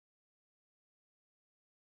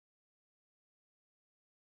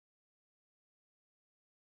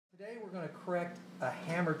Today we're going to correct a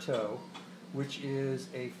hammer toe, which is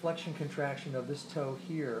a flexion contraction of this toe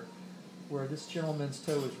here, where this gentleman's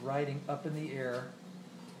toe is riding up in the air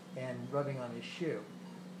and rubbing on his shoe.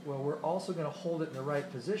 Well, we're also going to hold it in the right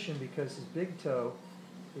position because his big toe,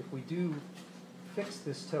 if we do fix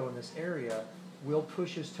this toe in this area, will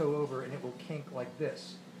push his toe over and it will kink like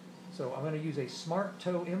this. So I'm going to use a smart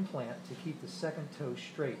toe implant to keep the second toe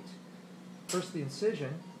straight. First, the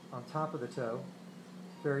incision on top of the toe.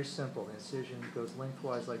 Very simple. The incision goes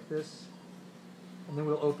lengthwise like this, and then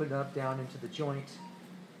we'll open up down into the joint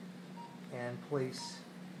and place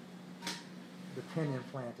the pin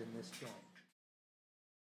implant in this joint.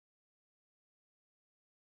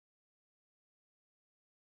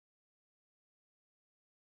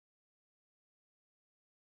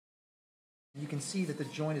 You can see that the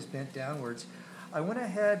joint is bent downwards. I went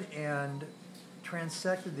ahead and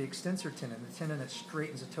transected the extensor tendon, the tendon that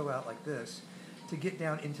straightens the toe out like this, to get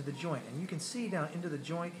down into the joint. And you can see down into the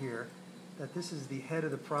joint here that this is the head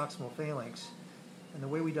of the proximal phalanx. And the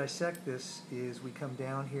way we dissect this is we come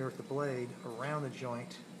down here with the blade around the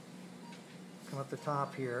joint, come up the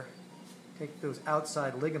top here, take those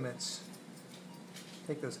outside ligaments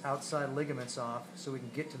off so we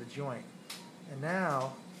can get to the joint. And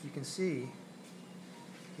now you can see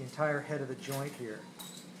the entire head of the joint here,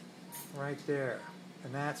 right there.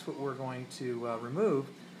 And that's what we're going to remove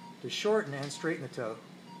to shorten and straighten the toe.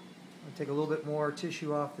 I'm going to take a little bit more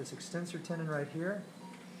tissue off this extensor tendon right here,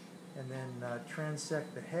 and then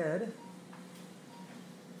transect the head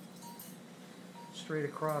straight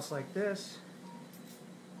across like this,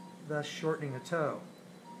 thus shortening the toe.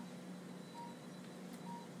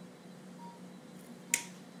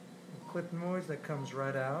 A clip noise that comes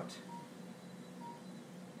right out.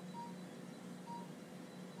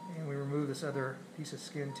 And we remove this other piece of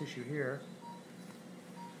skin tissue here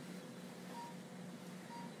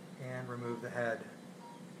and remove the head.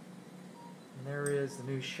 And there is the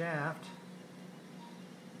new shaft.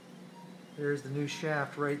 There's the new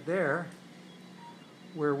shaft right there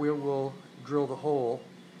where we will drill the hole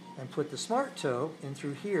and put the smart toe in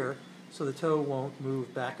through here so the toe won't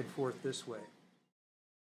move back and forth this way.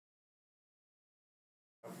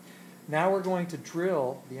 Now we're going to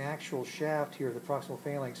drill the actual shaft here, the proximal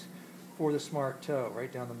phalanx, for the smart toe,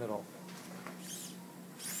 right down the middle.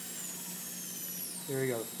 There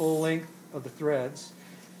you go, the full length of the threads.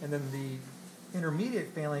 And then the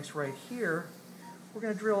intermediate phalanx right here, we're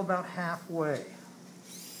going to drill about halfway.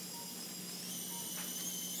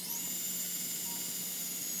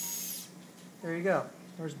 There you go,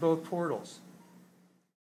 there's both portals.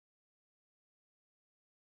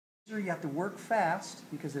 You have to work fast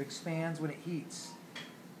because it expands when it heats.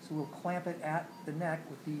 So we'll clamp it at the neck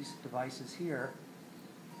with these devices here,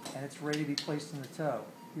 and it's ready to be placed in the toe.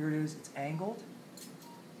 Here it is, it's angled,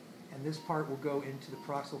 and this part will go into the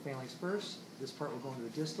proximal phalanx first. This part will go into the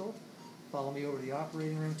distal. Follow me over to the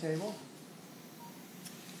operating room table.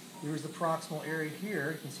 Here's the proximal area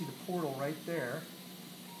here. You can see the portal right there.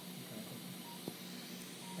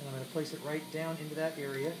 And I'm going to place it right down into that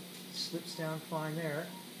area. It slips down fine there.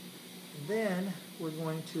 And then we're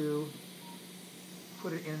going to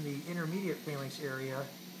put it in the intermediate phalanx area,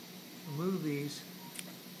 remove these,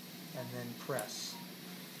 and then press.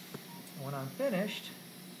 And when I'm finished,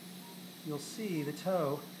 you'll see the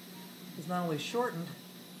toe is not only shortened,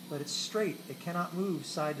 but it's straight. It cannot move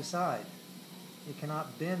side to side. It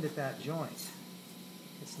cannot bend at that joint.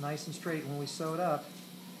 It's nice and straight. When we sew it up,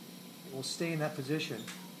 it will stay in that position.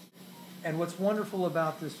 And what's wonderful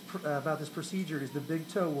about this procedure is the big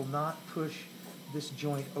toe will not push this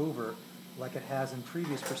joint over like it has in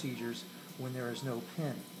previous procedures when there is no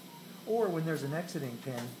pin, or when there's an exiting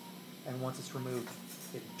pin, and once it's removed,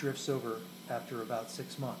 it drifts over after about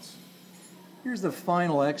 6 months. Here's the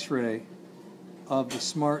final x-ray of the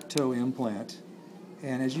smart toe implant.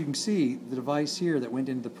 And as you can see, the device here that went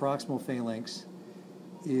into the proximal phalanx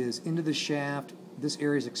is into the shaft. This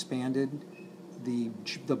area is expanded.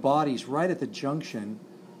 The body's right at the junction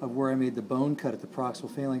of where I made the bone cut at the proximal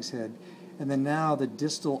phalanx head, and then now the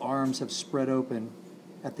distal arms have spread open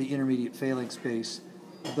at the intermediate phalanx base,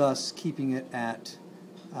 thus keeping it at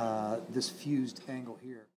this fused angle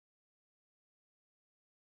here.